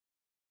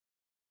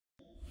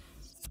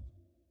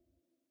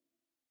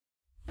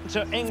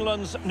to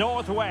England's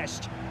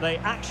northwest. The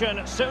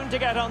action soon to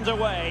get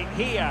underway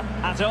here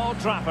at Old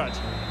Trafford.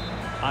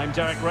 I'm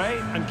Derek Ray,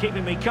 and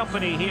keeping me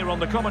company here on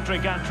the commentary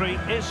gantry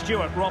is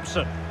Stuart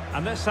Robson.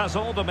 And this has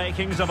all the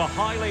makings of a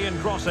highly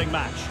engrossing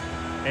match.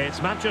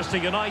 It's Manchester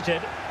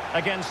United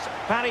against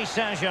Paris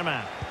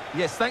Saint-Germain.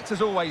 Yes, thanks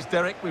as always,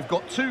 Derek. We've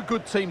got two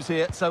good teams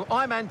here, so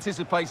I'm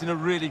anticipating a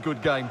really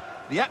good game.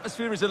 The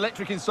atmosphere is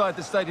electric inside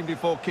the stadium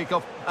before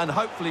kick-off, and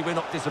hopefully we're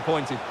not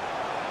disappointed.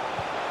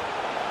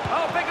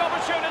 Oh, big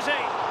opportunity!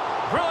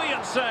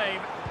 Brilliant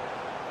save.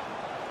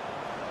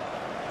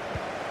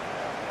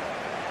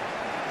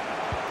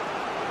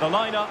 The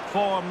lineup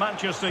for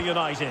Manchester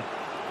United.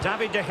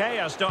 David De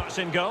Gea starts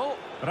in goal.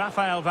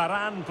 Rafael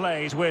Varane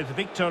plays with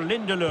Victor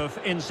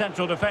Lindelof in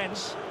central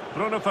defence.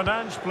 Bruno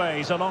Fernandes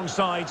plays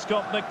alongside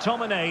Scott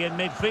McTominay in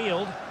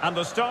midfield. And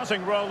the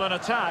starting role in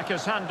attack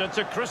is handed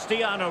to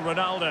Cristiano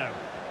Ronaldo.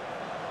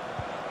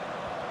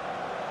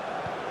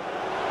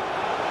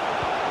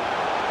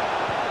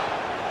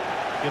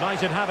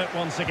 United have it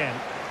once again.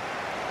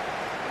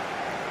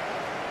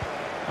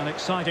 An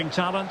exciting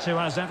talent who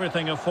has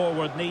everything a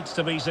forward needs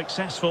to be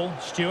successful.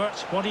 Stuart,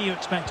 what are you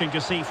expecting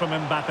to see from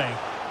Mbappe?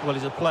 Well,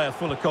 he's a player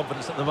full of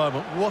confidence at the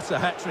moment. What a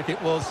hat-trick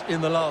it was in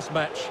the last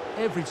match.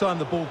 Every time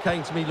the ball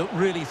came to me, he looked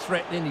really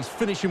threatening. His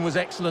finishing was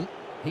excellent.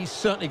 He's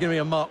certainly going to be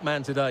a marked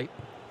man today.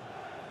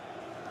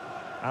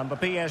 And the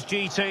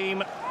PSG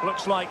team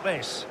looks like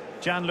this.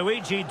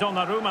 Gianluigi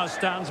Donnarumma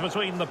stands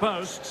between the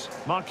posts.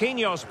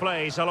 Marquinhos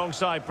plays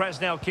alongside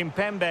Presnel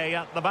Kimpembe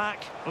at the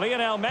back.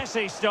 Lionel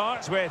Messi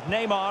starts with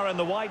Neymar in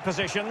the wide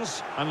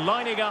positions. And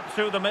lining up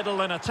through the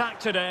middle in attack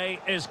today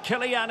is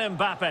Kylian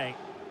Mbappe.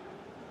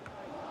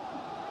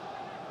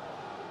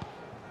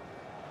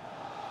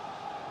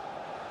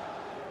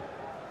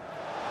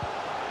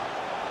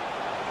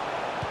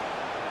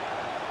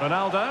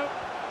 Ronaldo.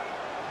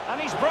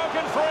 And he's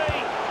broken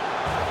free.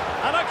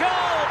 And a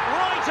goal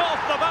right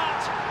off the bat.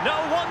 No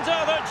wonder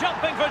they're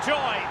jumping for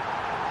joy.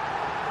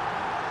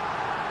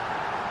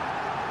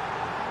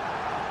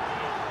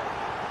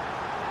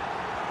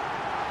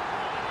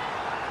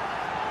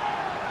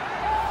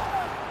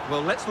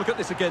 Well, let's look at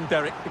this again,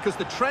 Derek, because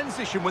the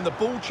transition when the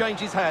ball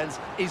changes hands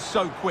is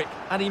so quick,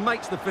 and he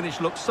makes the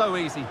finish look so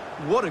easy.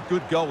 What a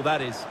good goal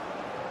that is.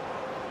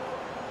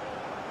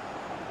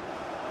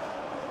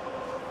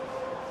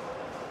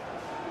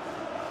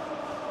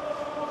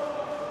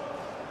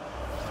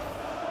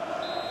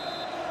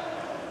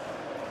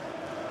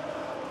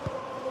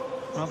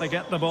 Well, they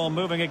get the ball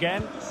moving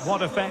again.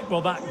 What effect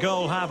will that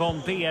goal have on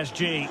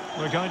PSG?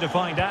 We're going to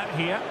find out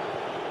here.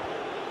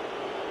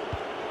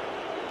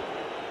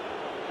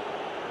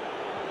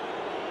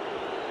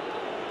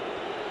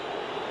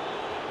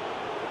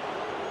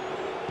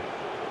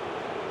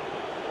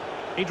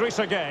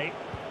 Idrissa Gueye.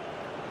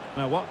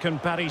 Now, what can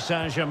Paris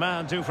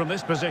Saint-Germain do from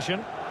this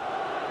position?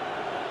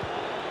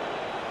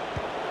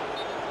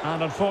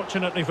 And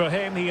unfortunately for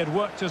him, he had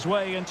worked his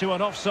way into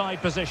an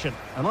offside position.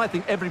 And I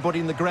think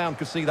everybody in the ground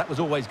could see that was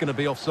always going to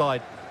be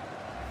offside.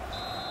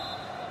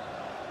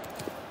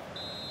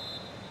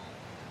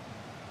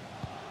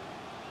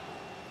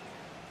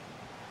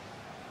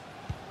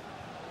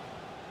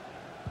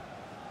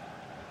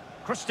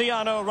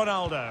 Cristiano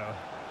Ronaldo.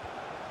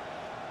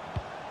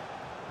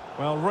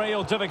 Well,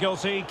 real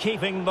difficulty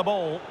keeping the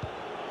ball.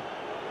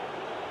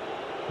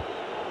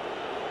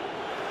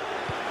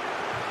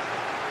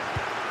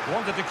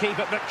 Wanted to keep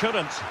it, but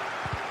couldn't.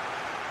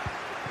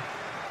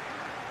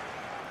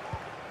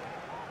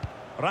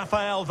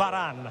 Rafael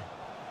Varane.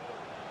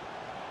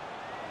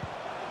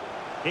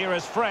 Here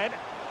is Fred.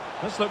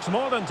 This looks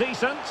more than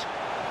decent.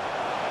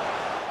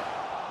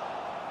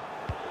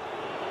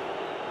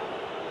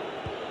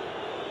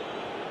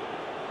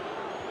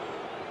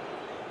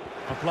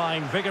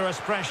 Applying vigorous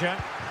pressure.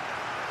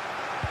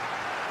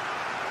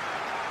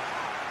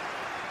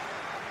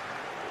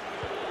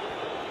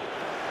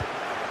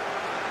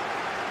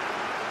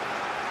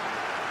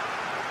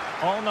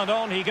 On and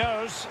on he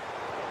goes.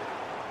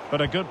 But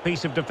a good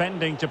piece of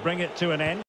defending to bring it to an end.